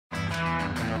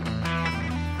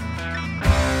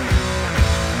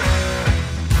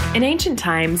In ancient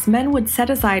times, men would set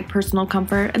aside personal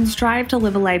comfort and strive to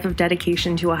live a life of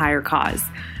dedication to a higher cause.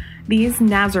 These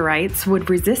Nazarites would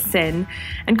resist sin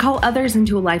and call others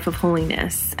into a life of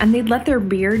holiness, and they'd let their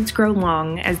beards grow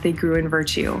long as they grew in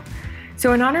virtue.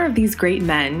 So in honor of these great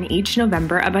men, each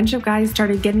November, a bunch of guys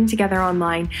started getting together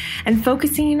online and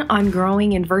focusing on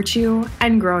growing in virtue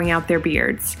and growing out their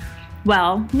beards.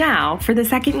 Well, now, for the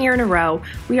second year in a row,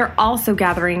 we are also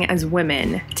gathering as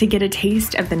women to get a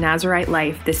taste of the Nazarite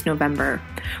life this November.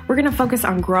 We're going to focus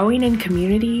on growing in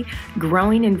community,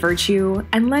 growing in virtue,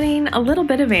 and letting a little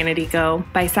bit of vanity go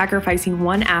by sacrificing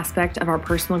one aspect of our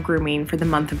personal grooming for the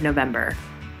month of November.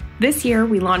 This year,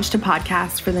 we launched a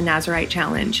podcast for the Nazarite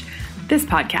Challenge. This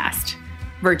podcast,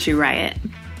 Virtue Riot.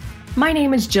 My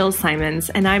name is Jill Simons,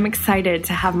 and I'm excited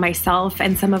to have myself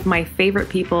and some of my favorite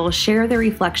people share their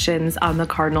reflections on the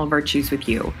cardinal virtues with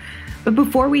you. But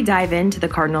before we dive into the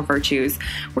cardinal virtues,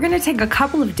 we're going to take a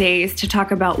couple of days to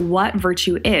talk about what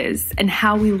virtue is and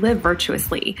how we live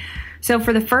virtuously. So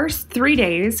for the first 3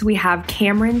 days, we have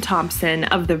Cameron Thompson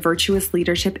of the Virtuous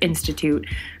Leadership Institute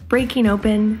breaking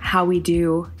open how we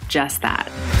do just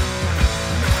that.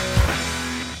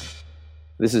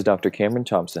 This is Dr. Cameron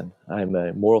Thompson. I'm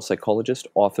a moral psychologist,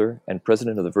 author, and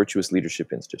president of the Virtuous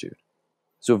Leadership Institute.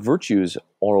 So virtues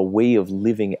are a way of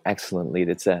living excellently.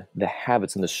 It's the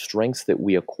habits and the strengths that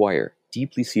we acquire,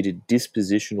 deeply seated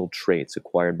dispositional traits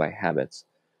acquired by habits.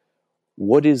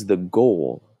 What is the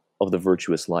goal of the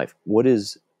virtuous life? What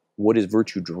is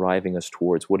virtue driving us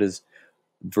towards? What is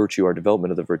virtue, our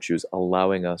development of the virtues,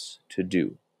 allowing us to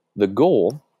do? The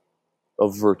goal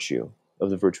of virtue, of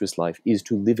the virtuous life, is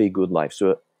to live a good life.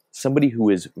 So somebody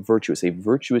who is virtuous, a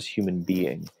virtuous human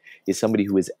being, is somebody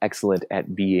who is excellent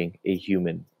at being a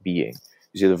human being.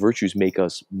 You see, the virtues make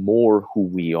us more who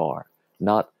we are,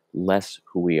 not less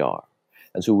who we are.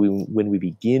 And so when we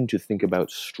begin to think about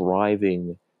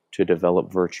striving to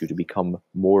develop virtue, to become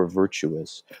more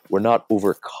virtuous, we're not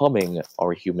overcoming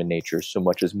our human nature so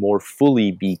much as more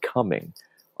fully becoming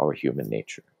our human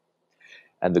nature.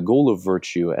 And the goal of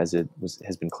virtue, as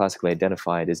has been classically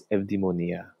identified, is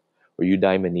eudaimonia, or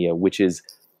eudaimonia, which is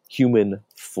human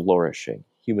flourishing,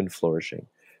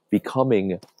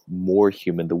 becoming more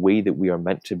human, the way that we are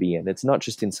meant to be. And it's not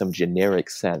just in some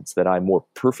generic sense that I more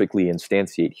perfectly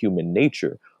instantiate human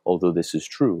nature, although this is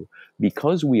true.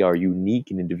 Because we are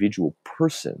unique and individual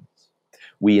persons,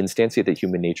 we instantiate that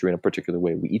human nature in a particular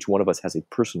way. Each one of us has a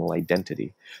personal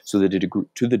identity. So that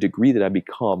to the degree that I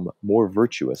become more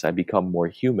virtuous, I become more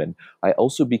human, I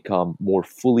also become more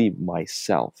fully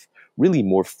myself, really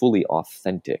more fully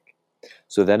authentic.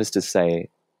 So that is to say,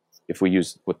 if we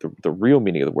use what the real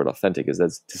meaning of the word authentic is,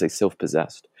 that's to say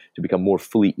self-possessed, to become more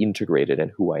fully integrated in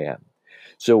who I am.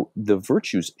 So the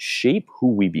virtues shape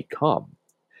who we become,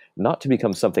 not to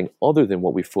become something other than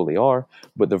what we fully are,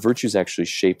 but the virtues actually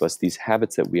shape us. These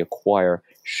habits that we acquire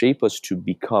shape us to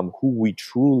become who we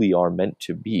truly are meant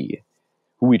to be,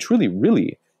 who we truly,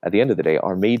 really, at the end of the day,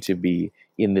 are made to be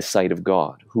in the sight of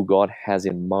God, who God has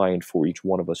in mind for each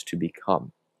one of us to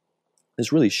become.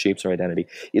 This really shapes our identity.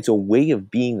 It's a way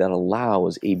of being that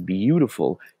allows a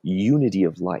beautiful unity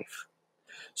of life.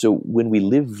 So when we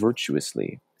live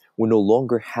virtuously, we're no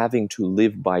longer having to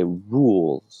live by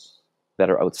rules that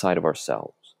are outside of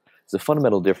ourselves. There's a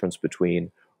fundamental difference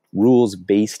between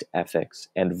rules-based ethics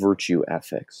and virtue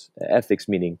ethics. Ethics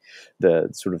meaning the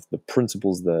sort of the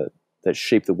principles that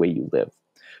shape the way you live.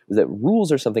 Is that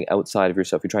rules are something outside of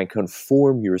yourself. You try and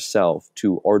conform yourself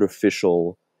to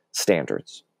artificial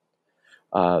standards.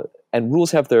 And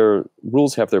rules have their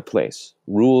place.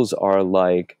 Rules are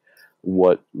like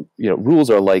rules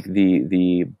are like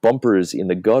the bumpers in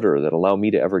the gutter that allow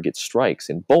me to ever get strikes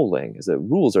in bowling. Is that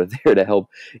rules are there to help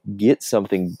get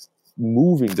something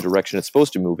moving the direction it's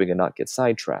supposed to moving and not get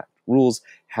sidetracked. Rules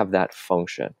have that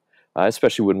function,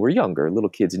 especially when we're younger. Little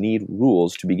kids need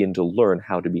rules to begin to learn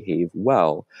how to behave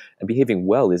well. And behaving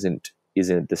well isn't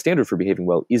the standard for behaving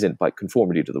well isn't by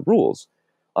conformity to the rules.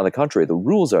 On the contrary, the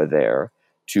rules are there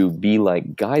to be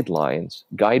like guidelines,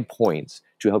 guide points,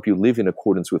 to help you live in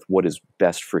accordance with what is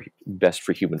best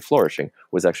for human flourishing,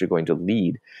 was actually going to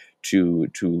lead to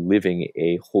living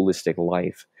a holistic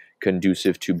life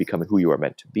conducive to becoming who you are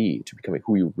meant to be, to becoming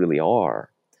who you really are.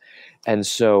 And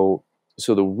so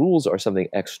the rules are something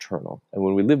external. And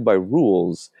when we live by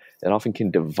rules, it often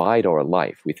can divide our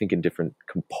life. We think in different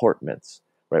compartments,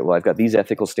 right? Well, I've got these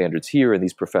ethical standards here and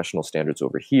these professional standards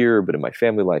over here, but in my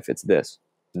family life, it's this.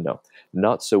 No,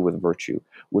 not so with virtue.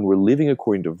 When we're living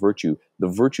according to virtue, the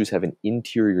virtues have an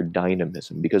interior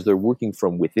dynamism because they're working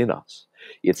from within us.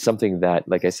 It's something that,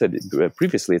 like I said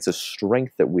previously, it's a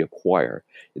strength that we acquire.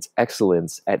 It's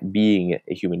excellence at being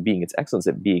a human being. It's excellence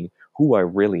at being who I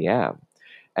really am.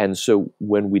 And so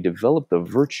when we develop the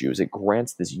virtues, it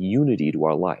grants this unity to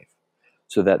our life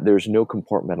so that there's no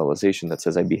compartmentalization that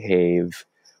says I behave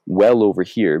well over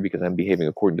here because I'm behaving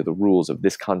according to the rules of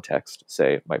this context,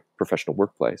 say my professional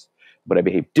workplace, but I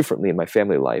behave differently in my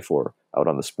family life or out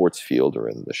on the sports field or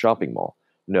in the shopping mall.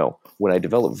 No, when I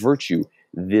develop virtue,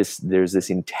 there's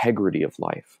this integrity of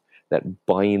life that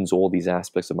binds all these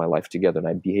aspects of my life together, and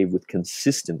I behave with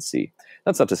consistency.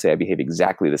 That's not to say I behave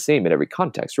exactly the same in every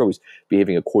context. You're always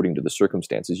behaving according to the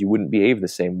circumstances. You wouldn't behave the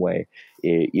same way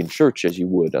in church as you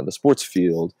would on the sports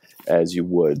field, as you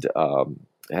would, at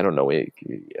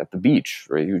the beach.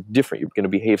 Right? You're different. You're going to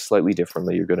behave slightly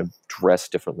differently. You're going to dress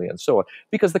differently, and so on,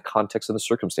 because the context and the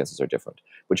circumstances are different.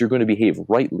 But you're going to behave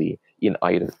rightly in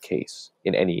either case,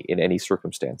 in any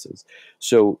circumstances.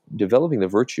 So developing the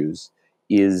virtues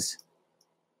is,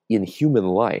 in human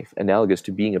life, analogous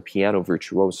to being a piano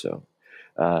virtuoso.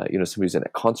 Somebody who's a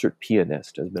concert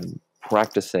pianist has been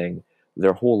practicing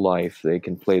their whole life. They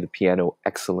can play the piano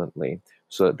excellently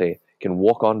so that they can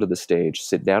walk onto the stage,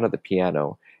 sit down at the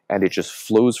piano, and it just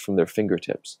flows from their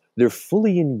fingertips. They're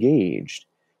fully engaged.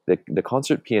 The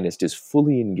concert pianist is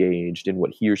fully engaged in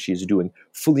what he or she is doing,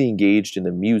 fully engaged in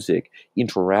the music,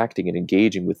 interacting and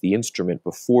engaging with the instrument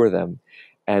before them,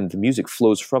 and the music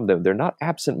flows from them. They're not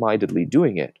absent-mindedly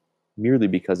doing it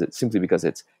simply because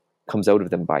it comes out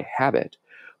of them by habit,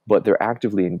 but they're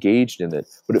actively engaged in it,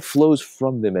 but it flows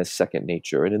from them as second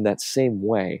nature. And in that same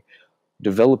way,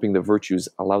 developing the virtues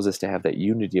allows us to have that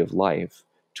unity of life,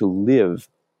 to live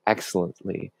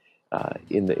excellently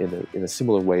in a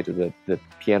similar way to the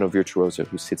piano virtuoso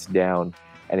who sits down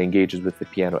and engages with the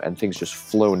piano, and things just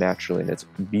flow naturally, and it's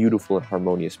beautiful and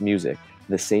harmonious music.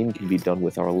 The same can be done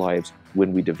with our lives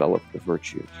when we develop the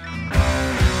virtues.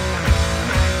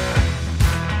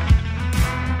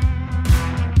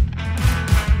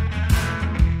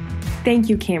 Thank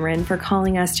you, Cameron, for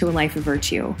calling us to a life of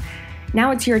virtue.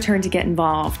 Now it's your turn to get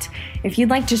involved. If you'd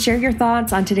like to share your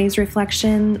thoughts on today's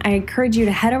reflection, I encourage you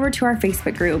to head over to our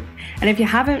Facebook group. And if you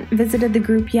haven't visited the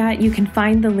group yet, you can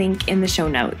find the link in the show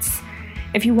notes.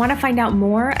 If you want to find out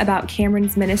more about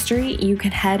Cameron's ministry, you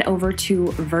can head over to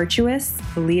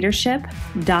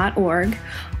virtuousleadership.org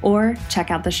or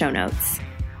check out the show notes.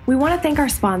 We want to thank our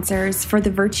sponsors for the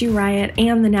Virtue Riot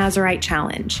and the Nazarite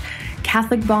Challenge: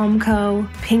 Catholic Balm Co.,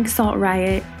 Pink Salt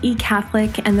Riot,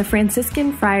 eCatholic, and the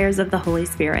Franciscan Friars of the Holy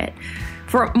Spirit.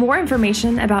 For more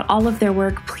information about all of their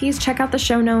work, please check out the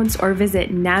show notes or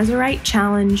visit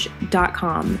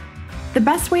nazaritechallenge.com. The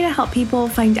best way to help people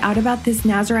find out about this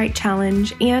Nazarite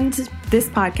Challenge and this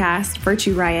podcast,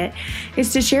 Virtue Riot,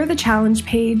 is to share the challenge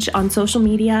page on social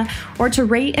media or to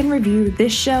rate and review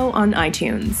this show on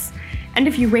iTunes. And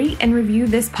if you rate and review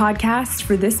this podcast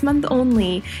for this month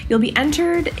only, you'll be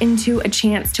entered into a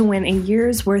chance to win a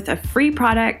year's worth of free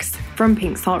products from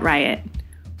Pink Salt Riot,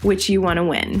 which you want to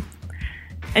win.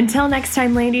 Until next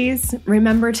time, ladies,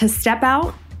 remember to step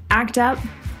out, act up,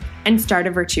 and start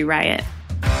a Virtue Riot.